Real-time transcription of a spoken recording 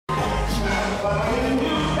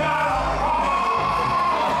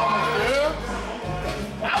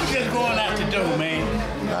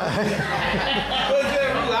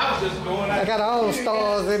got all the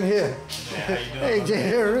stars in here. Hey,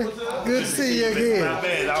 Jerry. Good to see you again. My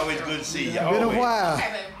man, always good to see you. Been a while.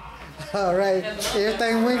 All right.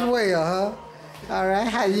 Everything went well, huh? All right.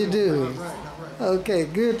 How you doing? Okay.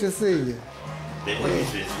 Good to see you. Then when you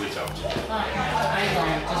switch off.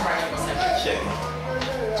 Check it.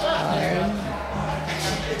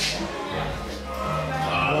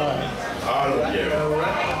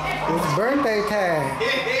 It's birthday time.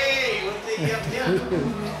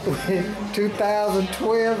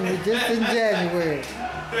 2012, just in January.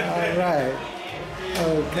 All right.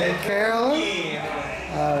 Okay, Carolyn.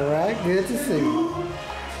 All right, good to see you.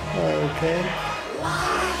 Okay.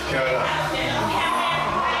 Carolyn.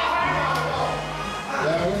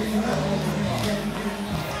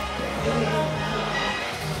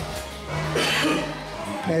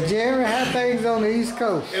 Now, Jerry, how things on the East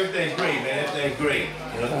Coast? Everything's great, man. Everything's great.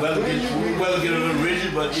 You know, the weather get a little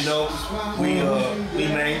rigid, but you know, we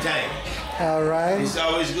maintain. All right. It's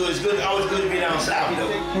always good. It's good. Always good to be down south, though.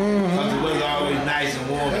 Because the weather's always nice and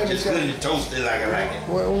warm. It's just good and toasty like I like it.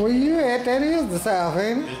 Where you at? That is the South,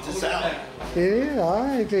 ain't it? It's the south. It is. All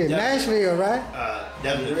right. Then. Nashville, right?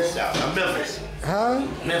 Definitely the south. Memphis. Huh?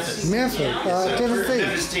 Memphis. Memphis. Yes, Tennessee.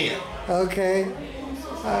 Memphis 10. Okay.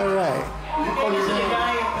 All right.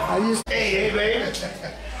 Hey, baby.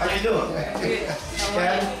 How you doing?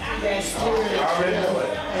 Already know it.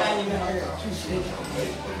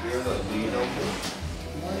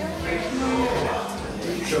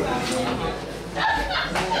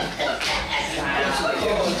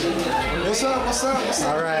 What's up? What's up? What's up?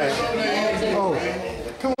 All right. Oh,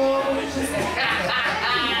 come on.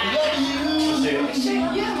 Love you.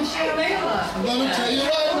 I'm gonna tell you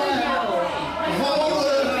right now. The whole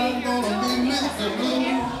world I'm gonna be Mr. Blue.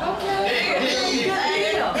 Okay.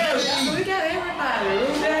 We got everybody.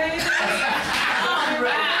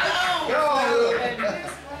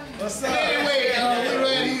 What's up? Anyway, we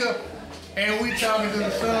right here and we talking to the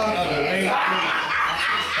son of the late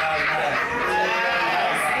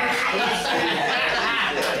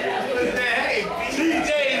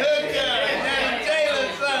DJ Hooker and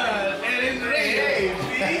Taylor's son and it's real.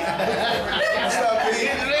 What's up, P?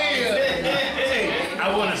 It's real. I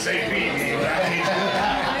want to say P, right?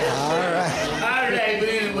 All right. All right, but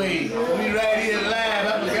anyway, we right here live. I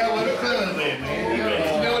forgot what the club is, man. You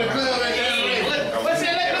know what the club is? What's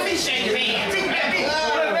that? Let me shake your hand. Let me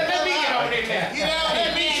get on there now. You know, let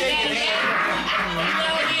me shake your hand. You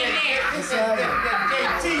know what it is? It's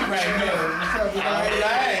JT right now. All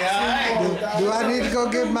right. Do I need to go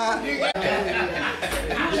get my? Yeah.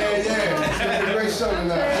 It's a great show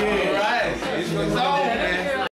tonight. Yeah, right. It's on.